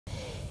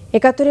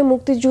একাত্তরে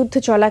মুক্তিযুদ্ধ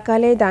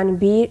চলাকালে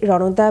দানবীর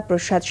রণদা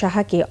প্রসাদ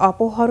সাহাকে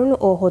অপহরণ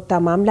ও হত্যা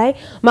মামলায়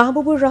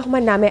মাহবুবুর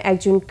রহমান নামে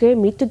একজনকে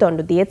মৃত্যুদণ্ড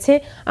দিয়েছে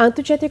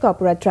আন্তর্জাতিক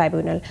অপরাধ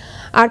ট্রাইব্যুনাল।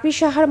 আরপি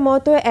সাহার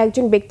মতো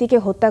একজন ব্যক্তিকে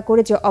হত্যা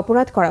করে যে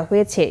অপরাধ করা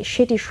হয়েছে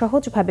সেটি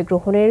সহজভাবে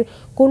গ্রহণের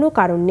কোনো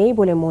কারণ নেই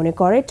বলে মনে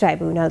করে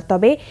ট্রাইব্যুনাল।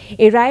 তবে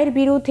এই রায়ের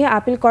বিরুদ্ধে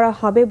আপিল করা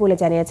হবে বলে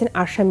জানিয়েছেন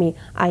আসামি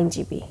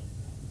আইনজীবী।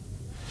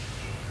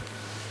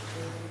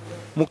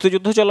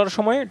 মুক্তিযুদ্ধ চলার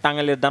সময়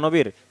টাঙ্গাইলের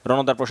দানবীর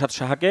রণদা প্রসাদ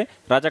সাহাকে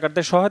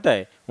রাজাকারদের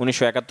সহায়তায়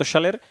 ১৯৭১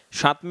 সালের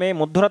 ৭ মে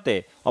মধ্যরাতে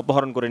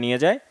অপহরণ করে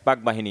নিয়ে যায় পাক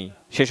বাহিনী।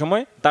 সে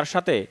সময় তার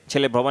সাথে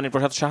ছেলে ভবানী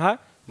প্রসাদ সাহা,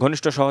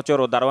 ঘনিষ্ঠ সহচর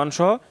ও দারোয়ান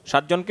সহ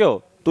 ৭ জনকেও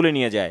তুলে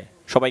নিয়ে যায়।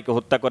 সবাইকে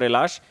হত্যা করে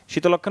লাশ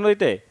শীতলক্ষ্যা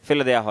নদীতে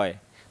ফেলে দেওয়া হয়।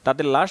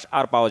 তাদের লাশ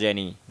আর পাওয়া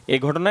যায়নি। এই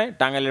ঘটনায়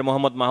টাঙ্গাইলের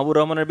মোহাম্মদ মাহবুবুর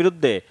রহমানের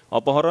বিরুদ্ধে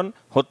অপহরণ,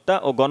 হত্যা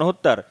ও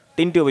গণহত্যার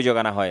 ৩টি অভিযোগ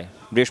আনা হয়।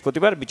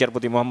 বৃহস্পতিবার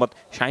বিচারপতি মোহাম্মদ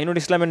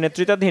শাহিনুর ইসলামের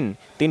নেতৃত্বাধীন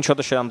 ৩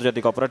 সদস্যের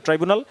আন্তর্জাতিক অপরাধ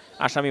ট্রাইব্যুনাল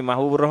আসামি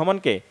মাহবুবুর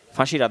রহমানকে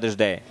ফাঁসির আদেশ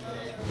দেয়।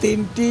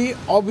 ৩টি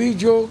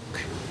অভিযোগ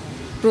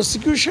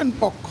প্রসিকিউশন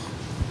পক্ষ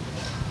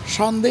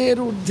সন্দেহের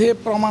ঊর্ধ্বে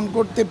প্রমাণ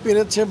করতে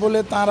পেরেছে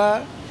বলে তারা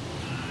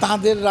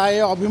তাদের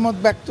রায়ে অভিমত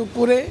ব্যক্ত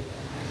করে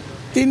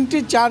 ৩টি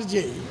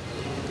চার্জেই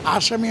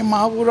আসামি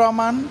মাহবুবুর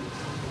রহমান,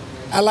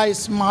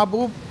 এলাইস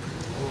মাহবুব,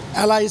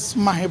 এলাইস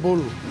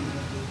মাহেবুল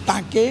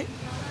তাকে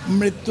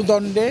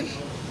মৃত্যুদণ্ডের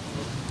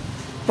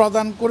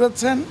প্রদান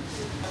করেছেন।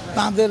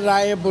 তাদের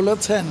রায়ে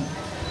বলেছেন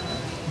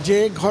যে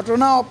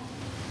ঘটনা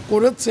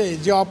করেছে,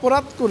 যে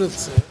অপরাধ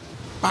করেছে,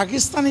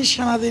 পাকিস্তানি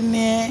সেনাদের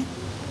নিয়ে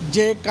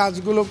যে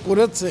কাজগুলো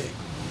করেছে,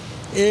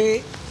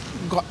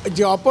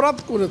 যে অপরাধ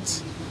করেছে,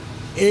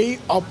 এই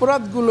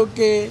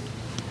অপরাধগুলোকে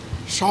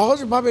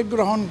সহজভাবে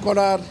গ্রহণ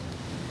করার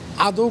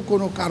আদৌ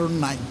কোনো কারণ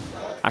নাই।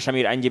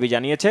 আসামির আইনজীবী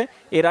জানিয়েছে,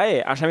 এ রায়ে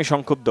আসামি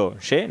সংক্ষুব্ধ,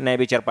 সে ন্যায়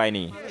বিচার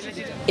পায়নি।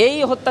 এই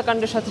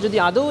হত্যাকাণ্ডের সাথে যদি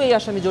আদৌ এই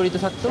আসামি জড়িত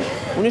থাকতো,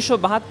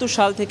 ১৯৭২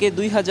 সাল থেকে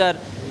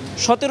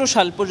 ২০১৭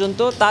 সাল পর্যন্ত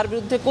তার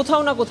বিরুদ্ধে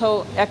কোথাও না কোথাও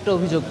একটা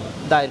অভিযোগ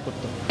দায়ের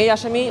করত। এই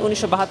আসামি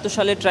 ১৯৭২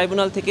 সালে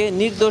ট্রাইব্যুনাল থেকে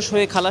নির্দোষ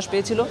হয়ে খালাস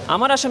পেয়েছিল।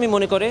 আমার আসামি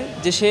মনে করে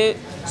যে সে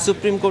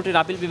সুপ্রিম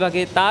কোর্টের আপিল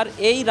বিভাগে তার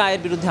এই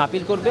রায়ের বিরুদ্ধে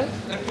আপিল করবে।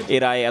 এ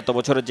রায়ে এত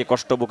বছরের যে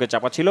কষ্ট বুকে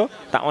চাপা ছিল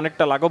তা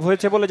অনেকটা লাঘব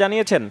হয়েছে বলে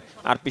জানিয়েছেন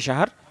আরপি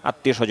সাহার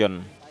আত্মীয় স্বজন।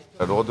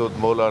 রদুদ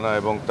মৌলানা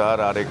এবং তার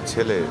আরেক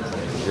ছেলে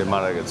যে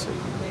মারা গেছে,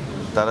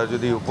 তারা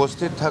যদি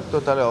উপস্থিত থাকতো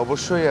তাহলে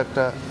অবশ্যই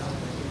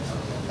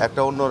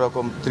একটা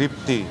অন্যরকম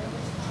তৃপ্তি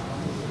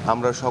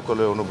আমরা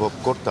সকলে অনুভব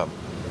করতাম।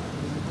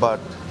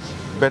 But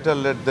better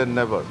late then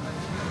never.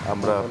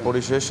 আমরা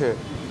পরিশেষে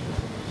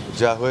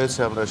যা হয়েছে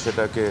আমরা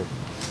সেটাকে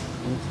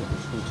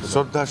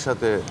শ্রদ্ধার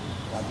সাথে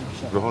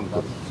গ্রহণ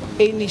করি।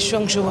 এই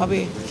নৃশংসভাবে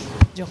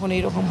যখন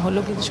এরকম হলো,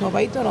 কিন্তু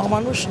সবাই তো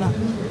অমানুষ না,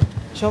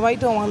 সবাই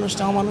তো অমানুষ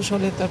না। অমানুষ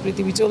হলে তো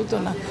পৃথিবী চলতো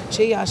না।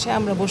 সেই আশে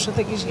আমরা বসে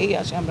থাকি, সেই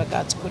আশে আমরা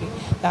কাজ করি।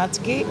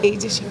 আজকে এই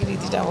যে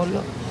স্বীকৃতিটা হলো,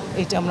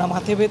 এটা আমরা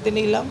মাথায় পেতে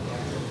নিলাম।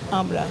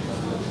 আমরা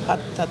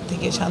আত্মার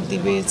থেকে শান্তি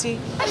পেয়েছি।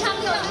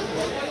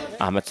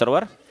 আহমেদ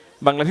সরওয়ার,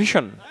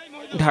 বাংলাভিশন,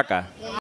 ঢাকা।